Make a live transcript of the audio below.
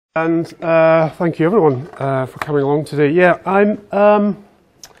And thank you everyone for coming along today. Yeah, I'm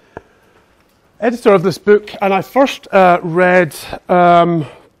editor of this book, and I first read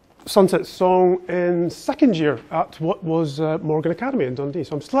Sunset Song in second year at what was Morgan Academy in Dundee.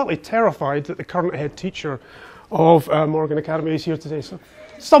 So I'm slightly terrified that the current head teacher of Morgan Academy is here today. So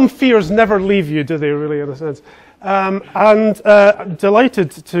some fears never leave you, do they, really, in a sense? And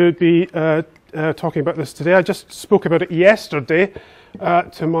delighted to be talking about this today. I just spoke about it yesterday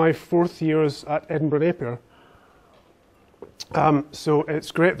to my fourth years at Edinburgh Napier. So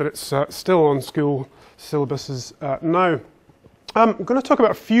it's great that it's still on school syllabuses now. I'm going to talk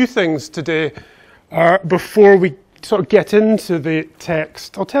about a few things today before we sort of get into the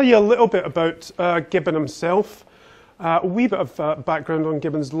text. I'll tell you a little bit about Gibbon himself, a wee bit of background on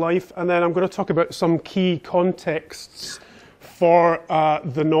Gibbon's life, and then I'm going to talk about some key contexts for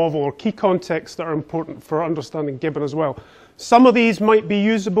the novel, or key contexts that are important for understanding Gibbon as well. Some of these might be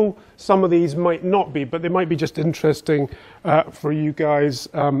usable, some of these might not be, but they might be just interesting for you guys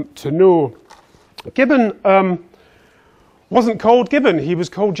to know. Gibbon wasn't called Gibbon, he was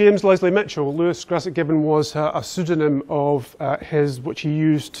called James Leslie Mitchell. Lewis Grassic Gibbon was a pseudonym of his, which he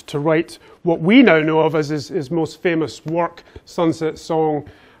used to write what we now know of as his most famous work, Sunset Song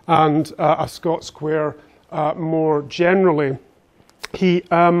and A Scot's Square more generally. He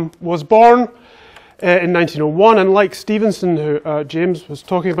was born in 1901, and like Stevenson, who James was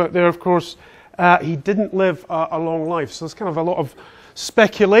talking about there, of course, he didn't live a long life. So there's kind of a lot of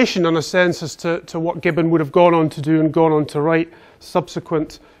speculation, in a sense, as to what Gibbon would have gone on to do and gone on to write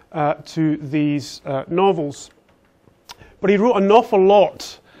subsequent to these novels. But he wrote an awful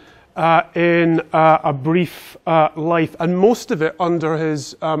lot in a brief life, and most of it under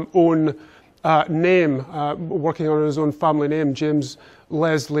his own name, working on his own family name, James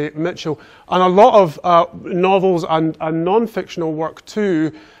Leslie Mitchell, and a lot of novels and non-fictional work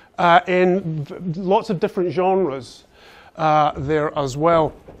too, in lots of different genres there as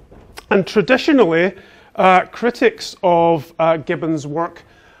well. And traditionally, critics of Gibbon's work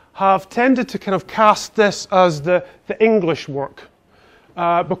have tended to kind of cast this as the English work,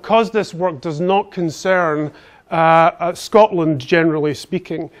 because this work does not concern Scotland, generally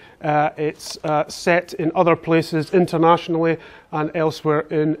speaking. It's set in other places internationally and elsewhere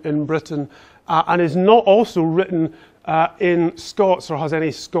in Britain, and is not also written in Scots or has any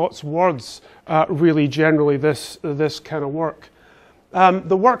Scots words, really, generally, this kind of work.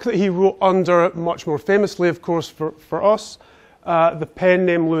 The work that he wrote under, much more famously, of course, for us, the pen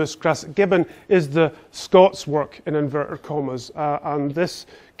name Lewis Grassic Gibbon, is the Scots work, in inverted commas, and this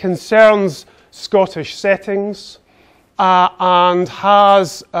concerns Scottish settings and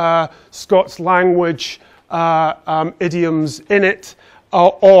has Scots language idioms in it,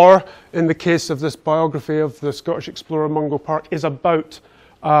 or in the case of this biography of the Scottish explorer Mungo Park, is about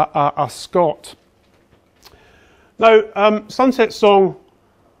a Scot. Now, Sunset Song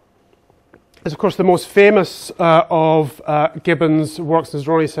is, of course, the most famous of Gibbon's works. As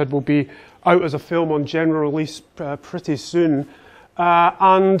Ronnie said, will be out as a film on general release pretty soon.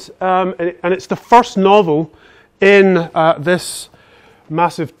 And it's the first novel in this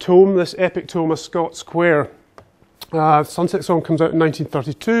massive tome, this epic tome, A Scot's Square. Sunset Song comes out in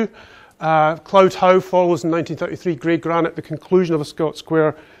 1932. Cloud How follows in 1933. Grey Granite, the conclusion of A Scot's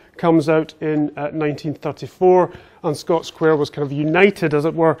Square, comes out in 1934. And Scot's Square was kind of united, as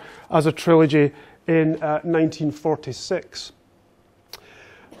it were, as a trilogy in 1946.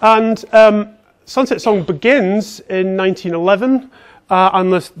 And Sunset Song begins in 1911,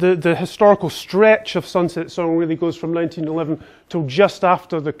 and the historical stretch of Sunset Song really goes from 1911 till just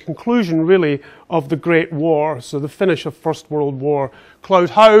after the conclusion, really, of the Great War, so the finish of First World War.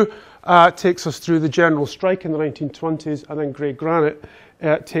 Cloud How takes us through the general strike in the 1920s, and then Grey Granite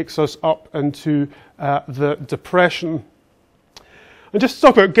takes us up into the Depression. And just to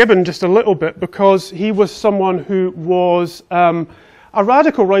talk about Gibbon just a little bit, because he was someone who was a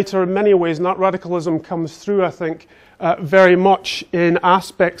radical writer in many ways, and that radicalism comes through, I think, very much in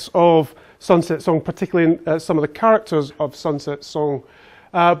aspects of Sunset Song, particularly in some of the characters of Sunset Song.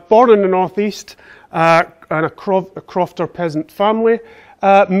 Born in the northeast, in a crofter peasant family,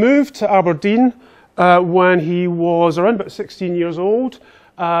 moved to Aberdeen when he was around about 16 years old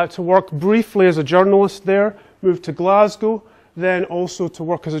to work briefly as a journalist there, moved to Glasgow, then also to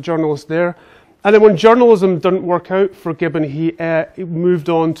work as a journalist there. And then when journalism didn't work out for Gibbon, he moved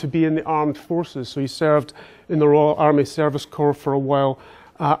on to be in the armed forces. So he served in the Royal Army Service Corps for a while,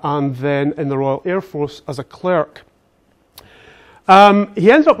 and then in the Royal Air Force as a clerk.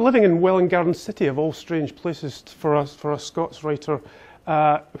 He ended up living in Welwyn Garden City, of all strange places for a Scots writer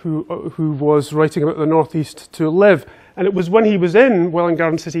who was writing about the North East to live. And it was when he was in Welwyn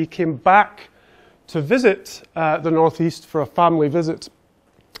Garden City, he came back to visit the Northeast for a family visit,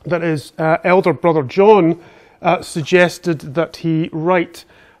 that his elder brother John suggested that he write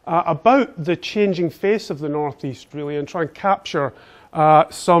about the changing face of the Northeast, really, and try and capture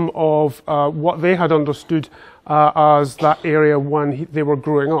some of what they had understood as that area when they were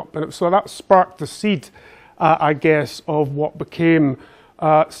growing up. And so that sparked the seed, I guess, of what became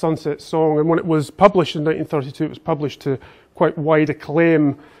Sunset Song. And when it was published in 1932, it was published to quite wide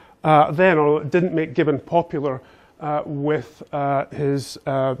acclaim then, although it didn't make Gibbon popular with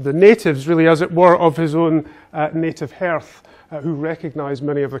the natives, really, as it were, of his own native hearth, who recognised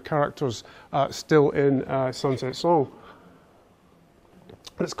many of the characters still in Sunset Song.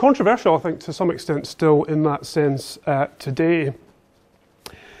 And it's controversial, I think, to some extent still in that sense today.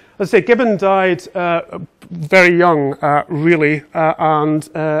 As I say, Gibbon died very young, really,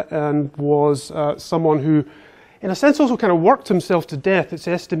 and was someone who, in a sense, also kind of worked himself to death. It's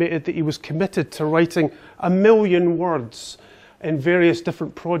estimated that he was committed to writing 1 million words in various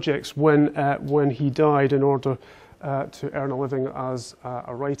different projects when he died in order to earn a living as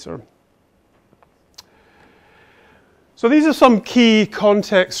a writer. So these are some key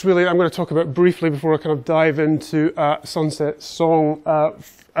contexts, really, I'm going to talk about briefly before I kind of dive into Sunset Song.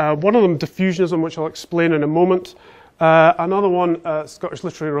 One of them, diffusionism, which I'll explain in a moment. Another one, Scottish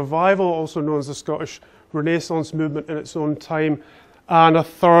literary revival, also known as the Scottish Renaissance movement in its own time. And a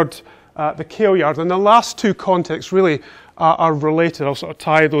third, the Kailyard. And the last two contexts really are related. I'll sort of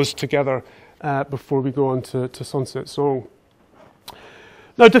tie those together before we go on to Sunset Song.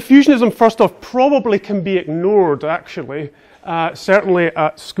 Now, diffusionism, first off, probably can be ignored, actually, certainly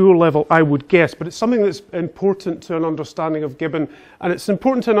at school level, I would guess, but it's something that's important to an understanding of Gibbon, and it's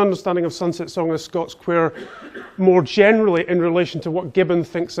important to an understanding of Sunset Song and Scots Quair more generally in relation to what Gibbon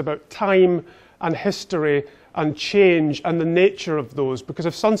thinks about time and history and change and the nature of those, because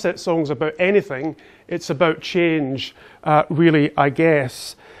if Sunset Song's about anything, it's about change, really, I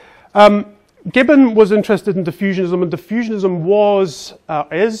guess. Gibbon was interested in diffusionism, and diffusionism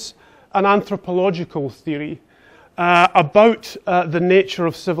is an anthropological theory about the nature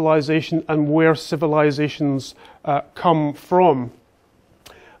of civilization and where civilizations come from.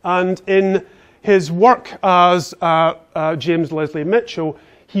 And in his work as James Leslie Mitchell,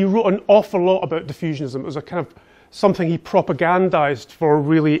 he wrote an awful lot about diffusionism. It was a kind of something he propagandized for,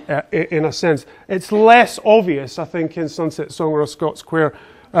 really, in a sense. It's less obvious, I think, in Sunset Song or A Scots Quair,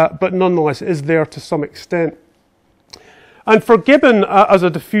 but nonetheless it is there to some extent. And for Gibbon, as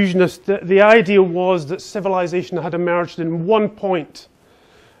a diffusionist, the idea was that civilization had emerged in one point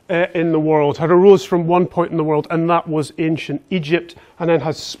in the world, had arose from one point in the world, and that was ancient Egypt, and then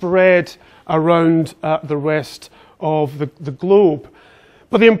has spread around the rest of the globe.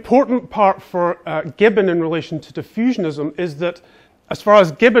 But the important part for Gibbon in relation to diffusionism is that, as far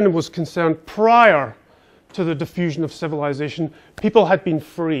as Gibbon was concerned, prior to the diffusion of civilization, people had been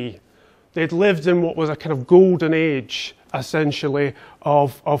free. They'd lived in what was a kind of golden age, essentially,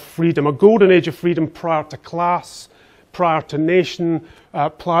 of freedom. A golden age of freedom prior to class, prior to nation,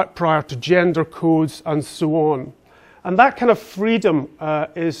 prior to gender codes, and so on. And that kind of freedom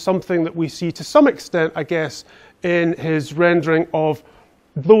is something that we see to some extent, I guess, in his rendering of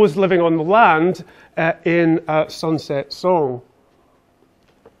those living on the land in Sunset Song.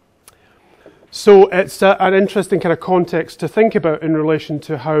 So it's an interesting kind of context to think about in relation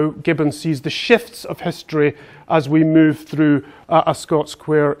to how Gibbon sees the shifts of history as we move through A Scots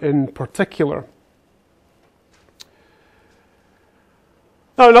Quair in particular.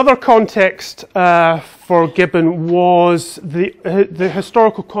 Now, another context for Gibbon was the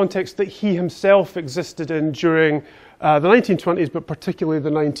historical context that he himself existed in during the 1920s, but particularly the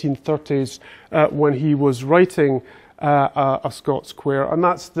 1930s, when he was writing A Scots Quair, and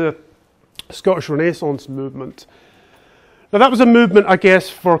that's the Scottish Renaissance movement. Now, that was a movement, I guess,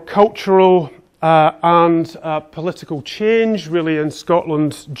 for cultural and political change, really, in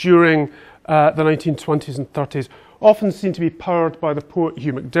Scotland during the 1920s and 30s, often seemed to be powered by the poet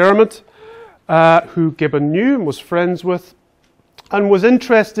Hugh MacDiarmid, who Gibbon knew and was friends with, and was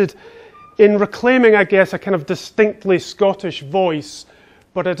interested in reclaiming, I guess, a kind of distinctly Scottish voice,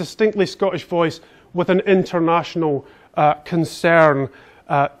 but a distinctly Scottish voice with an international concern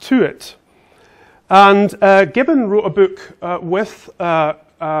to it. And Gibbon wrote a book with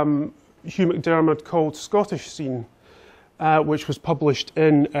Hugh MacDiarmid called Scottish Scene, which was published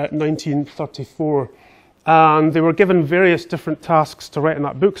in 1934. And they were given various different tasks to write in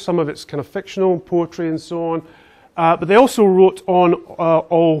that book. Some of it's kind of fictional, poetry and so on. But they also wrote on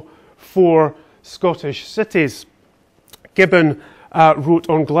all 4 Scottish cities. Gibbon wrote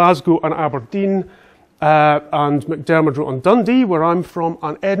on Glasgow and Aberdeen, and McDermott wrote on Dundee, where I'm from,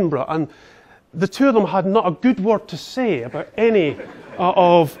 and Edinburgh. And the two of them had not a good word to say about any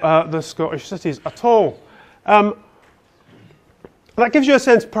of the Scottish cities at all. That gives you a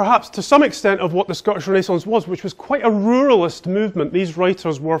sense, perhaps to some extent, of what the Scottish Renaissance was, which was quite a ruralist movement. These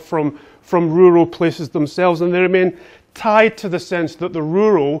writers were from rural places themselves, and they remain tied to the sense that the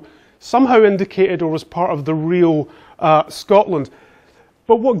rural somehow indicated or was part of the real Scotland.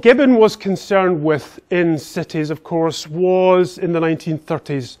 But what Gibbon was concerned with in cities, of course, was, in the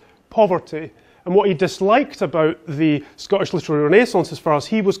 1930s, poverty. And what he disliked about the Scottish Literary Renaissance, as far as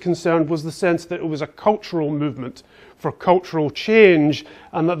he was concerned, was the sense that it was a cultural movement for cultural change,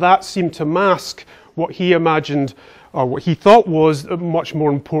 and that seemed to mask what he imagined, or what he thought was much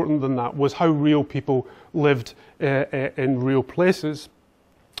more important than that, was how real people lived in real places.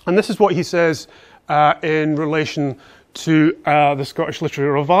 And this is what he says in relation to the Scottish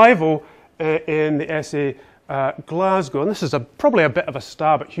Literary Revival in the essay Glasgow. And this is probably a bit of a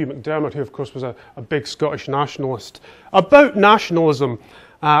stab at Hugh McDermott, who of course was a big Scottish nationalist, about nationalism.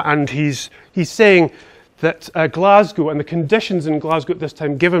 And he's saying that Glasgow and the conditions in Glasgow at this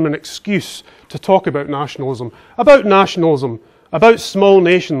time give him an excuse to talk about nationalism, about small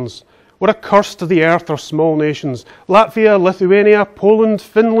nations. What a curse to the earth are small nations. Latvia, Lithuania, Poland,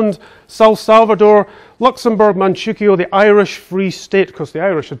 Finland, South Salvador, Luxembourg, Manchukuo, the Irish Free State, because the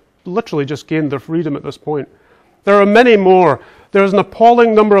Irish had literally just gained their freedom at this point. There are many more. There is an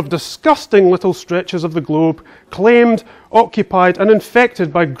appalling number of disgusting little stretches of the globe, claimed, occupied, and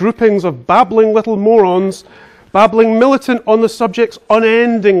infected by groupings of babbling little morons, babbling militant on the subjects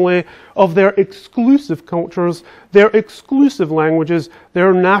unendingly of their exclusive cultures, their exclusive languages,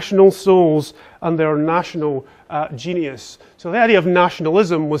 their national souls, and their national genius. So the idea of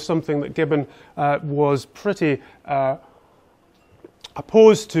nationalism was something that Gibbon was pretty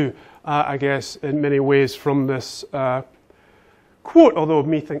opposed to, I guess, in many ways from this quote, although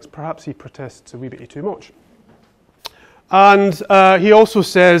methinks perhaps he protests a wee bit too much. And he also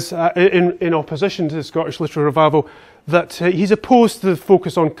says, in opposition to the Scottish Literary Revival, that he's opposed to the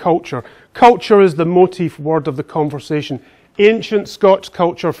focus on culture. Culture is the motif word of the conversation. Ancient Scots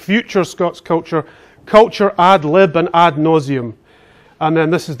culture, future Scots culture, culture ad lib and ad nauseum. And then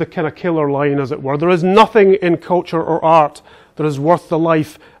this is the kind of killer line, as it were. There is nothing in culture or art that is worth the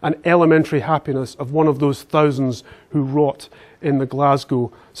life and elementary happiness of one of those thousands who rot in the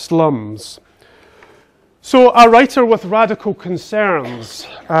Glasgow slums. So a writer with radical concerns,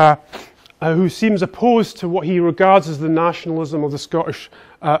 who seems opposed to what he regards as the nationalism of the Scottish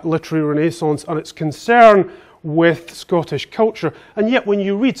literary Renaissance and its concern with Scottish culture. And yet when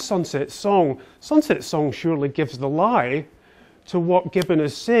you read Sunset Song surely gives the lie to what Gibbon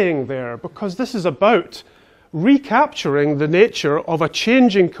is saying there, because this is about recapturing the nature of a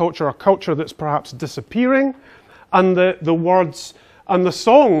changing culture, a culture that's perhaps disappearing, and the words and the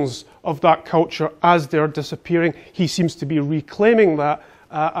songs of that culture as they're disappearing. He seems to be reclaiming that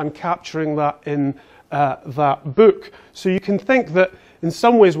and capturing that in that book. So you can think that in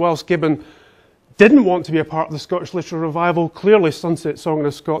some ways, whilst Gibbon didn't want to be a part of the Scottish Literary Revival, clearly Sunset Song and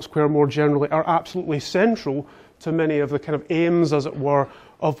A Scots Quair more generally are absolutely central to many of the kind of aims, as it were,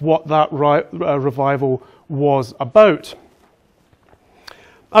 of what that revival was about.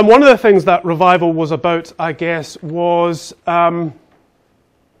 And one of the things that revival was about, I guess, was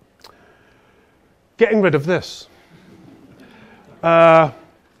getting rid of this.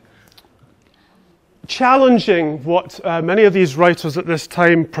 Challenging what many of these writers at this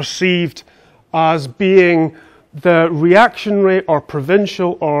time perceived as being the reactionary or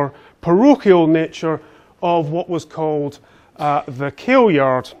provincial or parochial nature of what was called the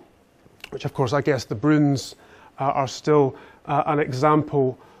Kailyard, which of course I guess the Bruins are still an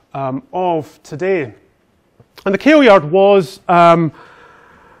example of today. And the Kailyard was a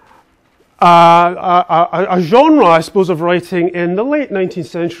genre, I suppose, of writing in the late 19th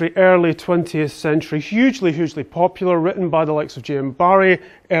century, early 20th century, hugely popular, written by the likes of J.M. Barrie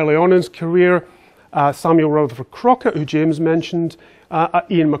early on in his career, Samuel Rutherford Crockett, who James mentioned,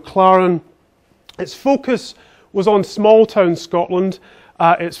 Ian McLaren. Its focus was on small-town Scotland.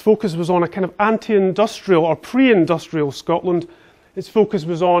 Its focus was on a kind of anti-industrial or pre-industrial Scotland. Its focus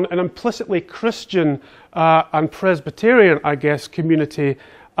was on an implicitly Christian and Presbyterian, I guess, community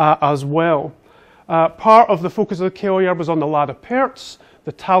as well. Part of the focus of the Kailyard was on the lad of Perts,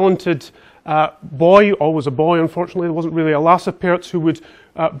 the talented boy, always a boy unfortunately, there wasn't really a lass of Perts, who would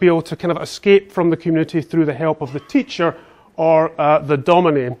be able to kind of escape from the community through the help of the teacher or the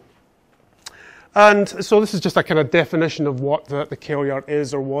dominie. And so this is just a kind of definition of what the Kailyard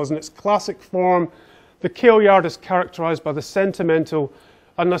is or was in its classic form. The Kailyard is characterised by the sentimental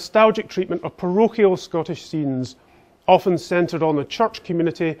a nostalgic treatment of parochial Scottish scenes, often centred on the church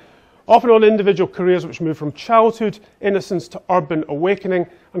community, often on individual careers which move from childhood innocence to urban awakening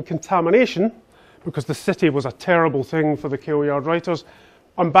and contamination, because the city was a terrible thing for the Kailyard writers,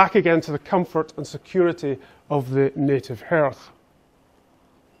 and back again to the comfort and security of the native hearth.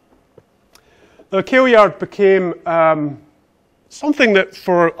 The Kailyard became something that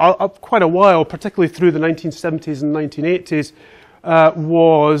for quite a while, particularly through the 1970s and 1980s,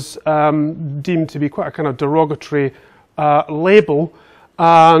 was deemed to be quite a kind of derogatory label,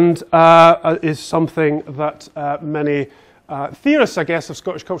 and is something that many theorists, I guess, of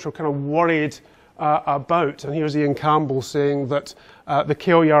Scottish culture are kind of worried about. And here's Ian Campbell saying that the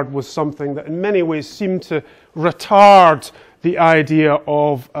Kailyard was something that in many ways seemed to retard the idea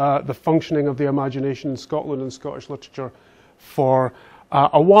of the functioning of the imagination in Scotland and Scottish literature for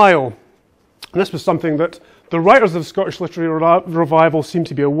a while. And this was something that the writers of Scottish literary revival seemed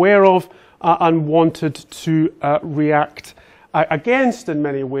to be aware of and wanted to react against in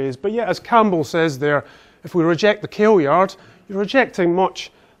many ways. But yet, as Campbell says there, if we reject the Kailyard, you're rejecting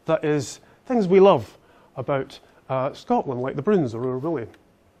much that is things we love about Scotland, like the Bruins or Willie,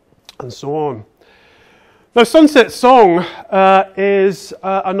 and so on. Now, Sunset Song is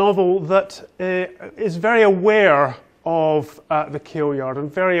a novel that is very aware of the Kailyard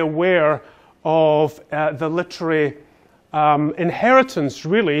and very aware of the literary inheritance,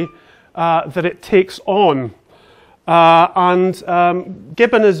 really, that it takes on.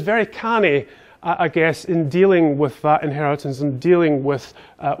 Gibbon is very canny, I guess, in dealing with that inheritance and dealing with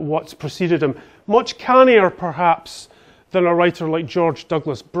what's preceded him. Much cannier, perhaps, than a writer like George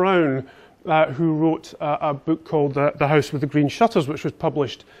Douglas Brown, who wrote a book called The House with the Green Shutters, which was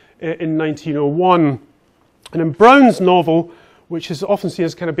published in 1901. And in Brown's novel, which is often seen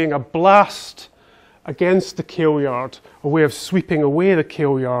as kind of being a blast against the Kailyard, a way of sweeping away the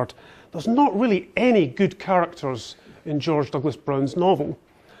Kailyard, there's not really any good characters in George Douglas Brown's novel.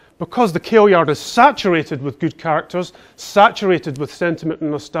 Because the Kailyard is saturated with good characters, saturated with sentiment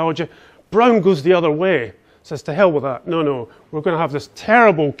and nostalgia, Brown goes the other way. Says, to hell with that. No, we're going to have this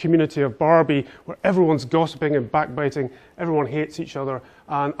terrible community of Barbie where everyone's gossiping and backbiting, everyone hates each other,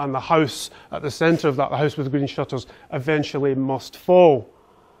 and the house at the centre of that, the house with the green shutters, eventually must fall.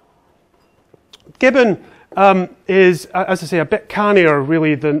 Gibbon is, as I say, a bit cannier,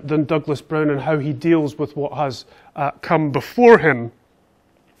 really, than Douglas Brown in how he deals with what has come before him.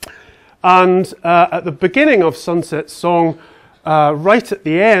 And at the beginning of Sunset Song, right at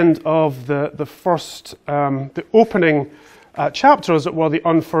the end of the first, the opening chapter, as it were, the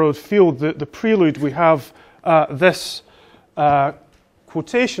unfurrowed field, the prelude, we have this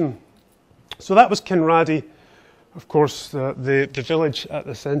quotation. So that was Kinrady, of course, the village at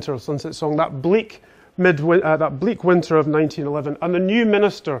the centre of Sunset Song, that bleak winter of 1911, and the new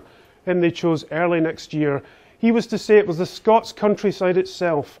minister, him they chose early next year. He was to say it was the Scots countryside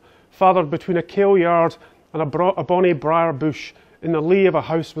itself, fathered between a Kailyard and a bonny briar bush in the lee of a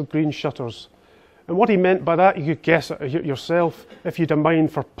house with green shutters. And what he meant by that, you could guess it yourself if you'd a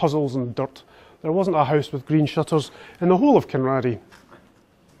mind for puzzles and dirt. There wasn't a house with green shutters in the whole of Kinrady.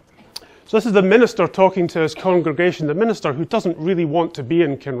 So this is the minister talking to his congregation, the minister who doesn't really want to be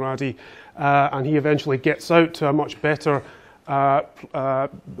in Kinrady, and he eventually gets out to a much better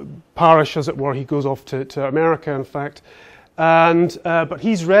parish, as it were. He goes off to America, in fact. But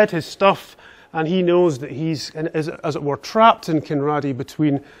he's read his stuff, and he knows that he's, as it were, trapped in Kinrady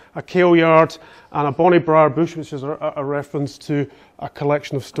between a Kailyard and a bonny briar bush, which is a reference to a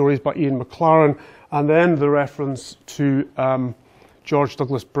collection of stories by Ian McLaren, and then the reference to George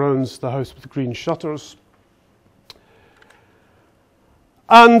Douglas Brown's The House with the Green Shutters.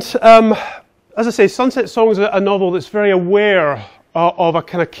 And as I say, Sunset Song is a novel that's very aware of a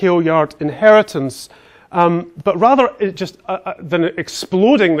kind of Kailyard inheritance. But rather than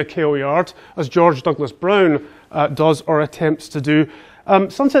exploding the Kailyard, as George Douglas Brown does or attempts to do,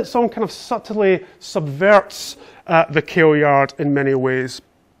 Sunset Song kind of subtly subverts the Kailyard in many ways.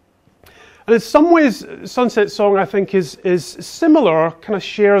 And in some ways, Sunset Song, I think, is similar, kind of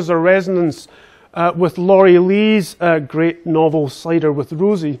shares a resonance with Laurie Lee's great novel Cider with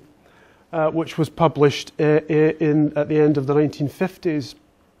Rosie, which was published at the end of the 1950s.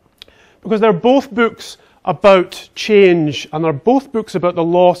 Because they're both books about change, and they're both books about the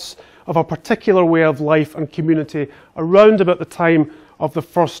loss of a particular way of life and community around about the time of the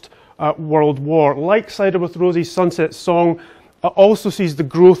First World War. Like Cider with Rosie, Sunset Song also sees the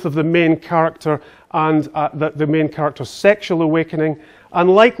growth of the main character and the main character's sexual awakening.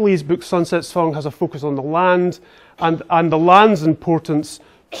 And like Lee's book, Sunset Song has a focus on the land and the land's importance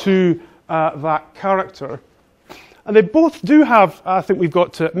to that character. And they both do have, I think we've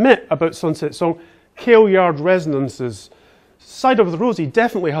got to admit about Sunset Song, Kale-Yard resonances. Side of the Rosie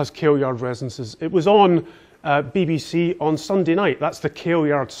definitely has Kale-Yard resonances. It was on BBC on Sunday night. That's the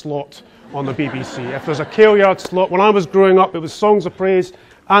Kale-Yard slot on the BBC. If there's a Kale-Yard slot, when I was growing up, it was Songs of Praise,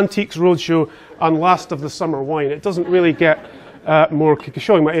 Antiques Roadshow, and Last of the Summer Wine. It doesn't really get more,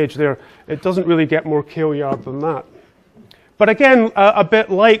 showing my age there, it doesn't really get more Kale-Yard than that. But again, a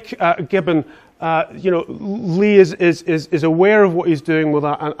bit like Gibbon, Lee is aware of what he's doing with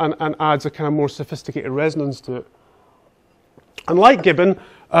that and adds a kind of more sophisticated resonance to it. And like Gibbon,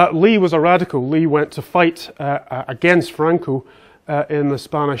 Lee was a radical. Lee went to fight against Franco in the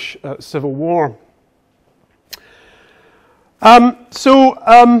Spanish Civil War.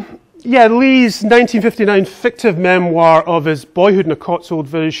 Lee's 1959 fictive memoir of his boyhood in a Cotswold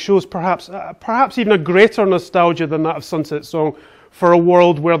village shows perhaps even a greater nostalgia than that of Sunset Song for a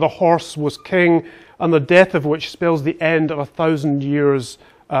world where the horse was king and the death of which spells the end of 1,000 years'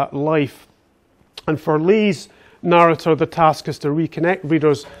 life. And for Lee's narrator, the task is to reconnect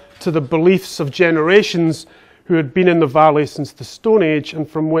readers to the beliefs of generations who had been in the valley since the Stone Age and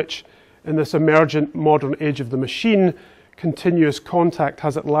from which, in this emergent modern age of the machine, continuous contact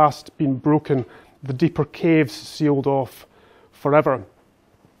has at last been broken, the deeper caves sealed off forever.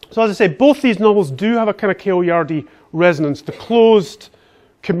 So as I say, both these novels do have a kind of Kale-Yardy resonance, the closed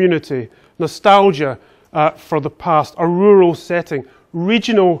community, nostalgia for the past, a rural setting,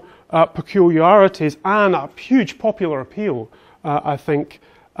 regional peculiarities, and a huge popular appeal, I think,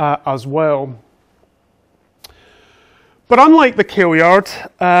 as well. But unlike the Kale-Yard,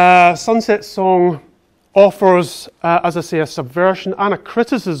 Sunset Song offers, as I say, a subversion and a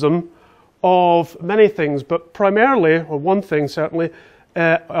criticism of many things, but primarily, or one thing certainly,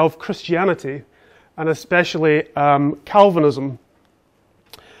 of Christianity, and especially Calvinism.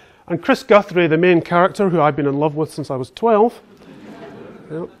 And Chris Guthrie, the main character, who I've been in love with since I was 12,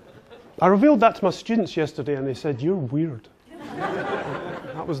 I revealed that to my students yesterday, and they said, "You're weird."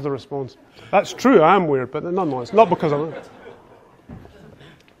 That was the response. That's true, I am weird, but nonetheless, not because I'm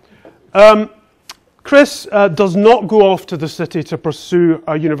not. Chris does not go off to the city to pursue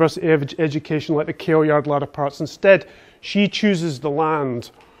a university education like the Kale-Yard lad imparts. Instead, she chooses the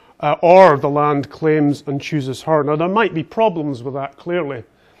land, or the land claims and chooses her. Now, there might be problems with that, clearly,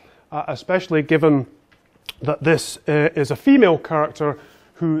 especially given that this is a female character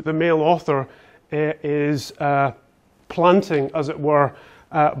who the male author is planting, as it were,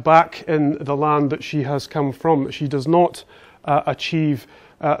 back in the land that she has come from, that she does not achieve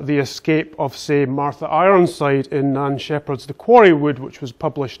the escape of, say, Martha Ironside in Nan Shepherd's The Quarry Wood, which was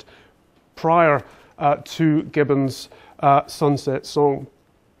published prior to Gibbon's Sunset Song.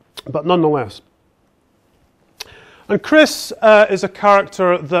 But nonetheless. And Chris is a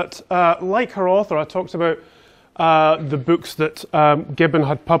character that, like her author, I talked about the books that Gibbon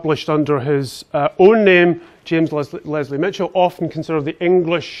had published under his own name, James Leslie Mitchell, often considered the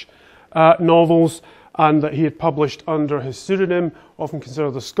English novels, and that he had published under his pseudonym, often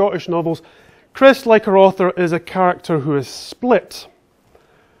considered the Scottish novels. Chris, like her author, is a character who is split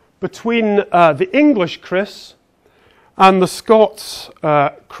between the English Chris and the Scots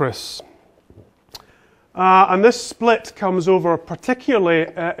Chris. And this split comes over particularly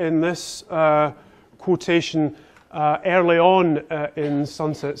in this quotation early on in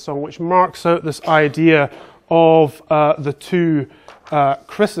Sunset Song, which marks out this idea of the two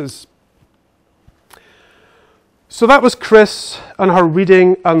Chris's. So that was Chris and her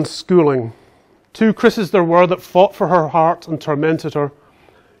reading and schooling. Two Chris's there were that fought for her heart and tormented her.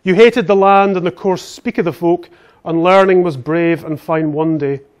 You hated the land and the coarse speak of the folk, and learning was brave and fine one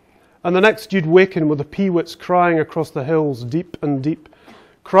day. And the next you'd waken with the peewits crying across the hills, deep and deep,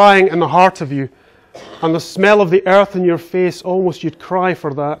 crying in the heart of you. And the smell of the earth in your face, almost you'd cry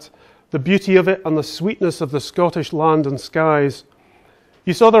for that, the beauty of it and the sweetness of the Scottish land and skies.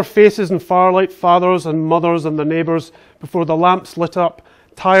 You saw their faces in firelight, fathers and mothers and the neighbours, before the lamps lit up,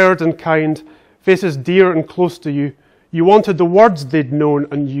 tired and kind, faces dear and close to you. You wanted the words they'd known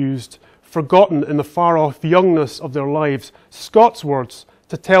and used, forgotten in the far-off youngness of their lives, Scots words,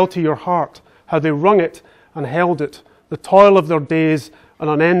 to tell to your heart how they wrung it and held it, the toil of their days and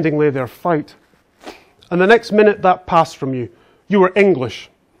unendingly their fight. And the next minute that passed from you. You were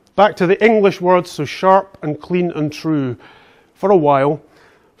English, back to the English words so sharp and clean and true, for a while,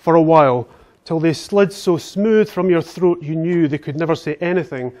 till they slid so smooth from your throat you knew they could never say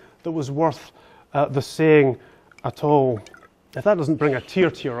anything that was worth the saying at all. If that doesn't bring a tear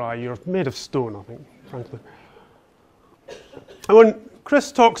to your eye, you're made of stone, I think, frankly. And when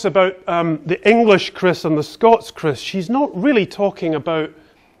Chris talks about the English Chris and the Scots Chris, she's not really talking about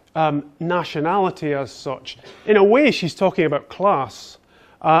nationality as such. In a way, she's talking about class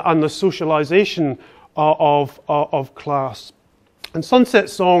and the socialization of class. And Sunset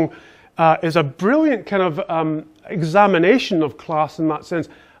Song is a brilliant kind of examination of class in that sense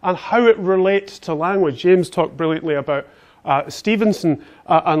and how it relates to language. James talked brilliantly about Stevenson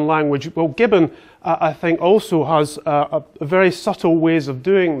and language. Well, Gibbon, I think, also has a very subtle ways of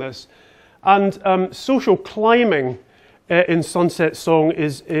doing this. And social climbing in Sunset Song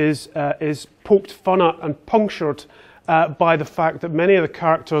is poked fun at and punctured by the fact that many of the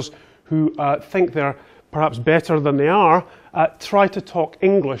characters who think they're perhaps better than they are try to talk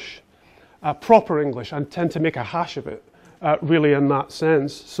English, proper English, and tend to make a hash of it, really, in that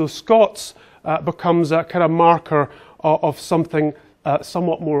sense. So Scots becomes a kind of marker of something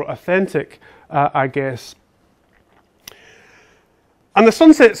somewhat more authentic, I guess. And the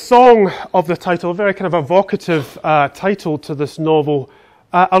Sunset Song of the title, a very kind of evocative title to this novel,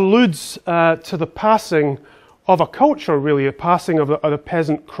 alludes to the passing of a culture, really, a passing of the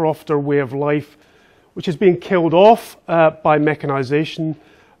peasant crofter way of life, which is being killed off by mechanisation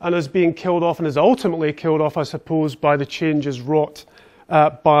and is being killed off and is ultimately killed off, I suppose, by the changes wrought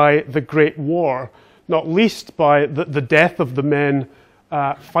by the Great War, not least by the death of the men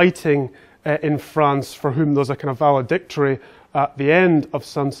fighting in France, for whom there's a kind of valedictory at the end of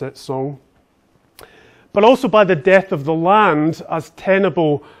Sunset Song, but also by the death of the land as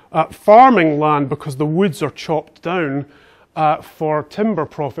tenable farming land, because the woods are chopped down for timber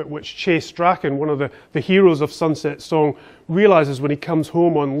profit, which Chase Strachan, one of the heroes of Sunset Song, realizes when he comes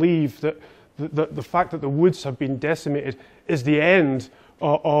home on leave that the fact that the woods have been decimated is the end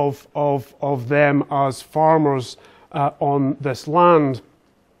of them as farmers on this land.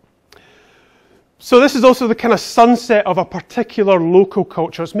 So this is also the kind of sunset of a particular local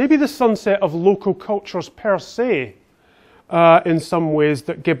culture. It's maybe the sunset of local cultures per se, in some ways,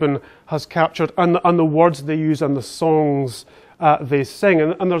 that Gibbon has captured, and the words they use and the songs they sing.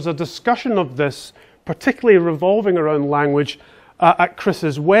 And there's a discussion of this, particularly revolving around language, at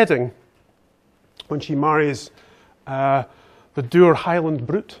Chris's wedding, when she marries the dour Highland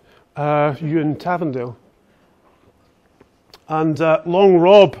brute, Ewan Tavendale. And Long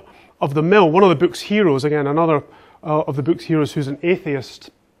Rob of the Mill, one of the book's heroes, again, another of the book's heroes who's an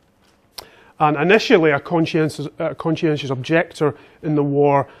atheist, and initially a conscientious objector in the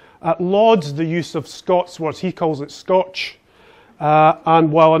war, lauds the use of Scots words. He calls it Scotch.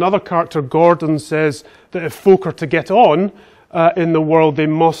 And while another character, Gordon, says that if folk are to get on in the world, they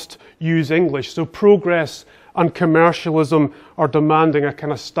must use English. So progress and commercialism are demanding a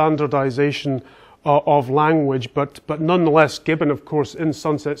kind of standardization of language, but nonetheless, Gibbon, of course, in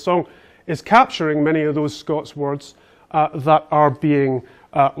Sunset Song, is capturing many of those Scots words that are being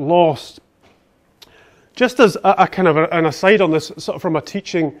lost. Just as a kind of an aside on this, sort of from a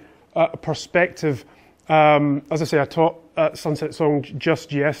teaching perspective, as I say, I taught Sunset Song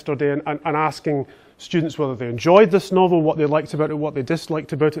just yesterday, and asking students whether they enjoyed this novel, what they liked about it, what they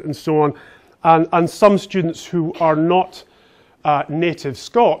disliked about it, and so on. And some students who are not native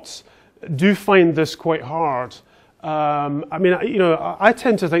Scots do find this quite hard. I mean, you know, I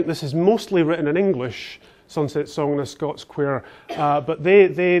tend to think this is mostly written in English, Sunset Song and a Scots Queer, but they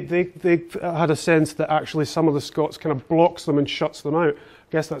had a sense that actually some of the Scots kind of blocks them and shuts them out.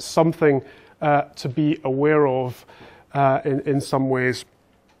 I guess that's something to be aware of in some ways.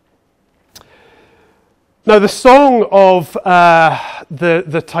 Now, the song of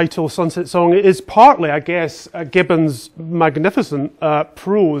the title, Sunset Song, is partly, I guess, Gibbon's magnificent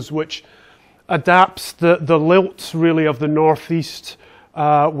prose, which adapts the lilt, really, of the northeast,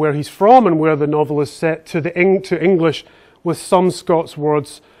 where he's from and where the novel is set, to English, with some Scots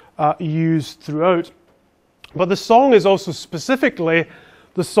words used throughout. But the song is also specifically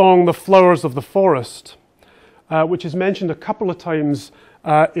the song "The Flowers of the Forest," which is mentioned a couple of times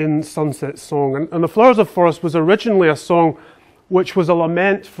in Sunset Song. And The Flowers of the Forest was originally a song which was a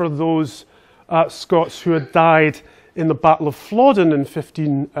lament for those Scots who had died in the Battle of Flodden in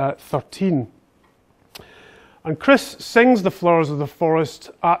 1513. And Chris sings The Flowers of the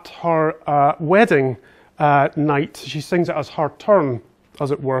Forest at her wedding night. She sings it as her turn, as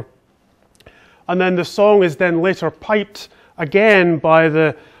it were. And then the song is then later piped again by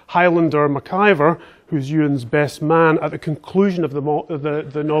the Highlander MacIver, who's Ewan's best man, at the conclusion of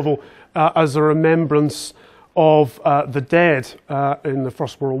the novel as a remembrance of the dead in the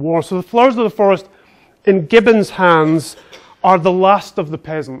First World War. So The Flowers of the Forest, in Gibbon's hands, are the last of the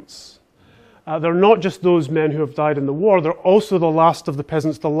peasants. They're not just those men who have died in the war, they're also the last of the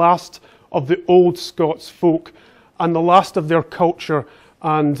peasants, the last of the old Scots folk, and the last of their culture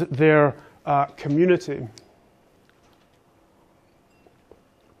and their community.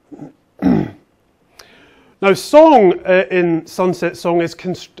 Now, song in Sunset Song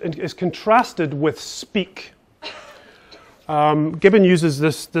is contrasted with speak. Gibbon uses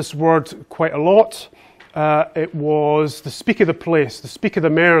this word quite a lot. It was The Speak of the Place, The Speak of the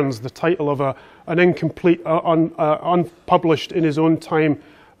Mearns, the title of an incomplete, unpublished in his own time,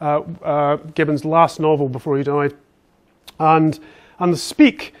 Gibbon's last novel before he died. And the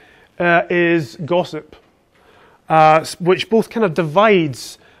speak is gossip, which both kind of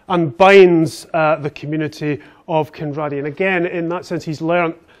divides and binds the community of Kinrady. And again, in that sense, he's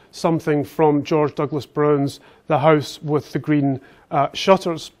learnt something from George Douglas Brown's The House with the Green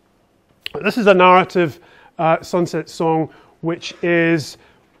Shutters. This is a narrative Sunset Song in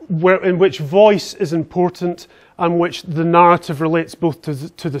which voice is important and which the narrative relates both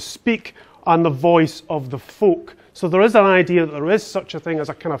to the speak and the voice of the folk. So there is an idea that there is such a thing as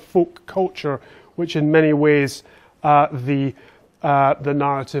a kind of folk culture, which in many ways the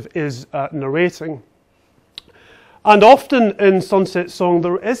narrative is narrating. And often in Sunset Song,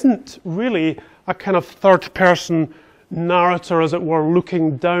 there isn't really a kind of third-person narrator, as it were,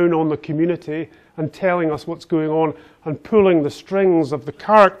 looking down on the community and telling us what's going on and pulling the strings of the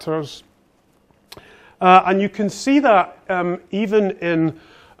characters. And you can see that even in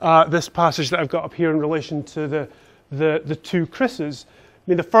this passage that I've got up here in relation to the two Chris's. I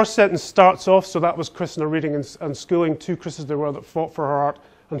mean, the first sentence starts off, so that was Chris in her reading and schooling, two Chris's there were that fought for her heart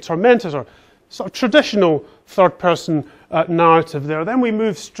and tormented her. Sort of traditional third-person narrative there. Then we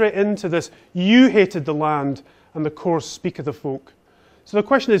move straight into this, you hated the land, and the chorus speak of the folk. So the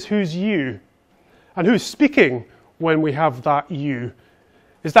question is, who's you? And who's speaking when we have that you?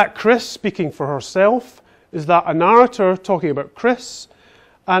 Is that Chris speaking for herself? Is that a narrator talking about Chris?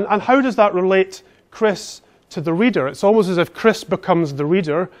 And how does that relate Chris to the reader? It's almost as if Chris becomes the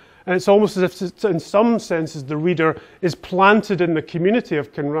reader, and it's almost as if, in some senses, the reader is planted in the community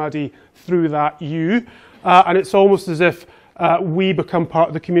of Kinrady through that you, and it's almost as if we become part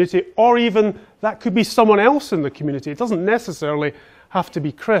of the community, or even that could be someone else in the community. It doesn't necessarily have to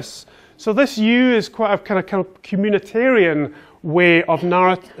be Chris. So this you is quite a kind of communitarian way of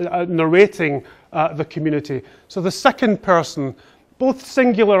narrating the community. So the second person, both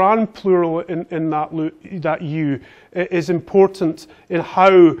singular and plural in that you, is important in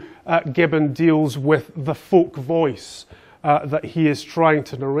how Gibbon deals with the folk voice that he is trying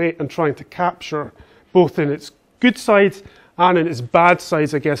to narrate and trying to capture, both in its good sides and in its bad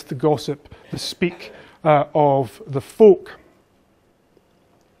sides, I guess, the gossip, the speak of the folk.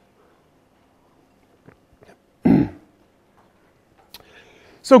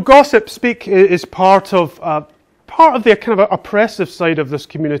 So gossip, speak is part of the kind of oppressive side of this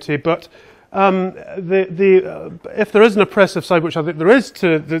community, but if there is an oppressive side, which I think there is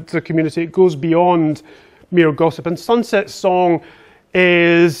to the community, it goes beyond mere gossip. And Sunset Song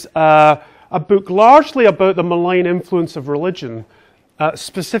is a book largely about the malign influence of religion,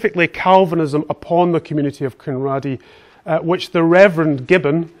 specifically Calvinism, upon the community of Kinrady, which the Reverend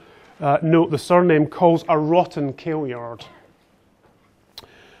Gibbon, note the surname, calls a rotten kailyard.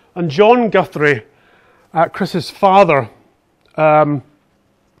 And John Guthrie, Chris's father,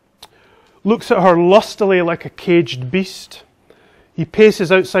 looks at her lustily like a caged beast. He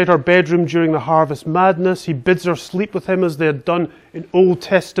paces outside her bedroom during the harvest madness. He bids her sleep with him as they had done in Old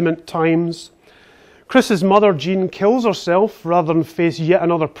Testament times. Chris's mother, Jean, kills herself rather than face yet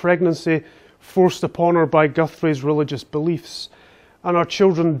another pregnancy forced upon her by Guthrie's religious beliefs. And our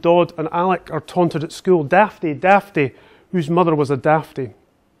children, Dodd and Alec, are taunted at school. Daphne, whose mother was a Daphne.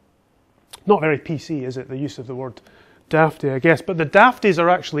 Not very PC, is it, the use of the word Daphne, I guess. But the Daphnes are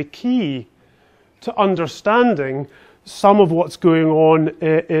actually key to understanding some of what's going on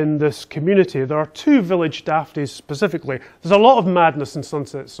in this community. There are two village Daphnes specifically. There's a lot of madness in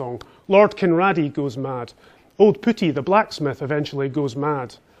Sunset Song. Lord Kinrady goes mad. Old Putty, the blacksmith, eventually goes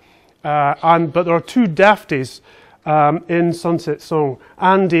mad. But there are two Daphnes in Sunset Song,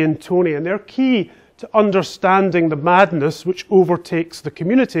 Andy and Tony, and they're key to understanding the madness which overtakes the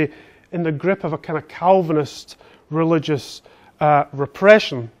community in the grip of a kind of Calvinist religious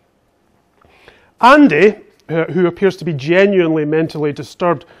repression. Andy, who appears to be genuinely mentally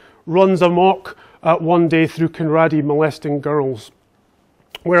disturbed, runs amok one day through Kinrady molesting girls.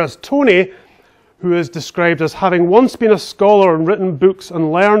 Whereas Tony, who is described as having once been a scholar and written books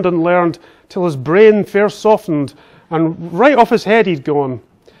and learned till his brain fair softened and right off his head he'd gone,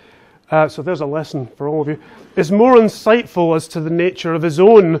 so there's a lesson for all of you, is more insightful as to the nature of his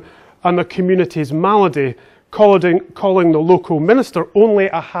own and the community's malady, calling the local minister only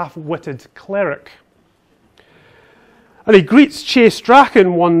a half-witted cleric. And he greets Che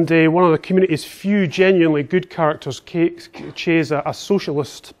Strachan one day, one of the community's few genuinely good characters. Che's a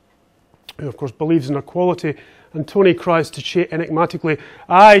socialist who of course believes in equality, and Tony cries to Che enigmatically,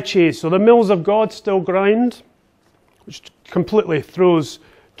 "Aye, Che, so the mills of God still grind?" Which completely throws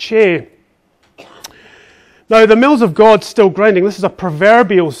Che. Now, the mills of God still grinding, this is a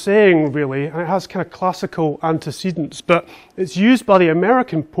proverbial saying, really, and it has kind of classical antecedents, but it's used by the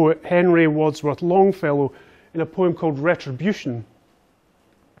American poet Henry Wadsworth Longfellow in a poem called Retribution.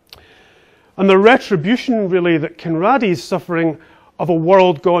 And the retribution, really, that Conrady's suffering of a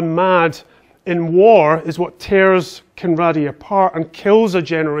world gone mad in war is what tears Conrady apart and kills a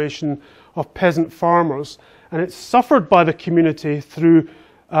generation of peasant farmers. And it's suffered by the community through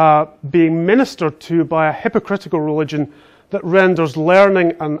being ministered to by a hypocritical religion that renders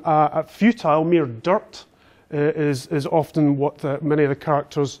learning futile, mere dirt, is often what many of the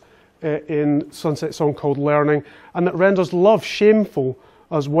characters in Sunset Song called learning, and that renders love shameful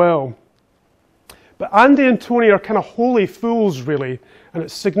as well. But Andy and Tony are kind of holy fools, really, and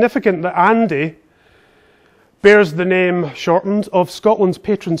it's significant that Andy bears the name shortened of Scotland's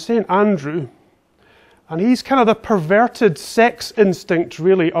patron saint, Andrew. And he's kind of the perverted sex instinct,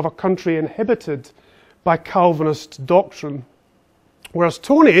 really, of a country inhibited by Calvinist doctrine. Whereas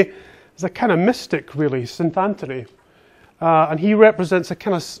Tony is a kind of mystic, really, St. Anthony. And he represents a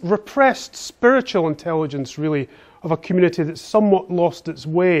kind of repressed spiritual intelligence, really, of a community that's somewhat lost its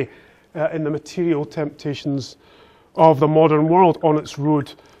way in the material temptations of the modern world on its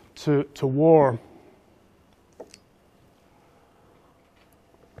road to war.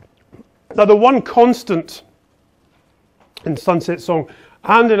 Now, the one constant in Sunset Song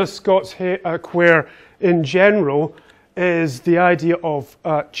and in A Scots Quair in general is the idea of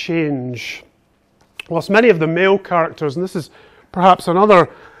change. Whilst many of the male characters, and this is perhaps another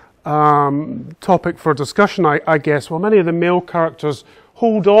topic for discussion, I guess, while many of the male characters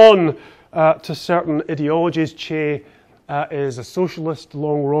hold on to certain ideologies. Che is a socialist,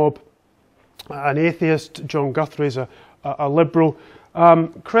 Long Rob an atheist, John Guthrie's a liberal.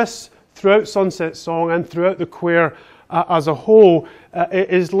 Chris, throughout Sunset Song and throughout the Quair as a whole,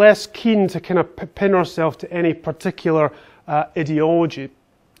 is less keen to kind of pin herself to any particular ideology,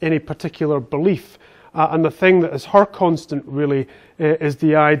 any particular belief. And the thing that is her constant, really, is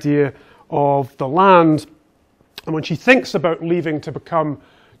the idea of the land. And when she thinks about leaving to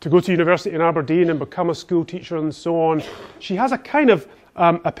go to university in Aberdeen and become a school teacher and so on, she has a kind of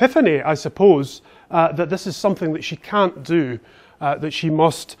epiphany, I suppose, that this is something that she can't do, that she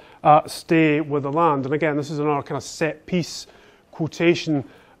must stay with the land. And again, this is another kind of set piece quotation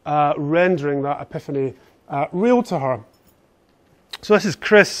rendering that epiphany real to her. So this is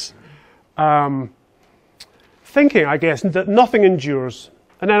Chris thinking, I guess, that nothing endures.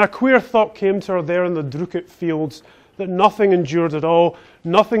 And then a queer thought came to her there in the Druitt fields, that nothing endured at all,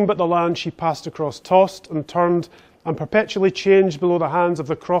 nothing but the land she passed across, tossed and turned and perpetually changed below the hands of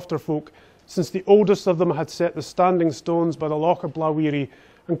the crofter folk, since the oldest of them had set the standing stones by the Loch of Blaweary,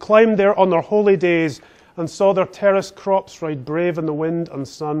 and climbed there on their holy days, and saw their terraced crops ride brave in the wind and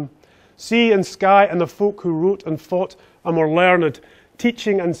sun. Sea and sky and the folk who wrote and fought and were learned,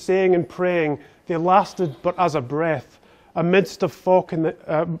 teaching and saying and praying, they lasted but as a breath, amidst of fog in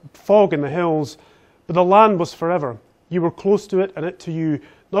the hills. But the land was forever. You were close to it, and it to you.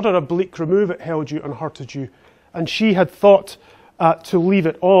 Not at a bleak remove it held you and hurted you. And she had thought to leave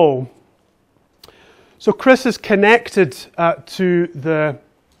it all. So Chris is connected to the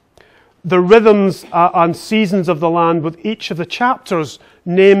rhythms and seasons of the land, with each of the chapters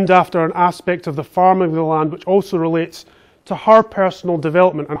named after an aspect of the farming of the land, which also relates to her personal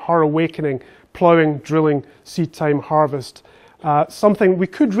development and her awakening, ploughing, drilling, seed time, harvest. Something we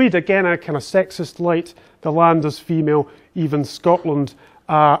could read again in a kind of sexist light, the land as female, even Scotland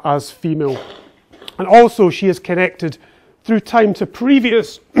as female. And also she is connected through time to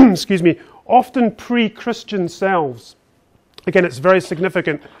previous, often pre-Christian selves. Again, it's very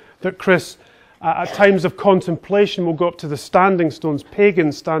significant that Chris, at times of contemplation, will go up to the standing stones,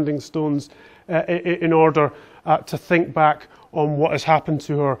 pagan standing stones, in order to think back on what has happened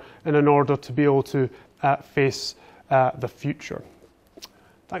to her and in order to be able to face the future.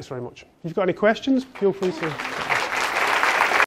 Thanks very much. If you've got any questions, feel free to...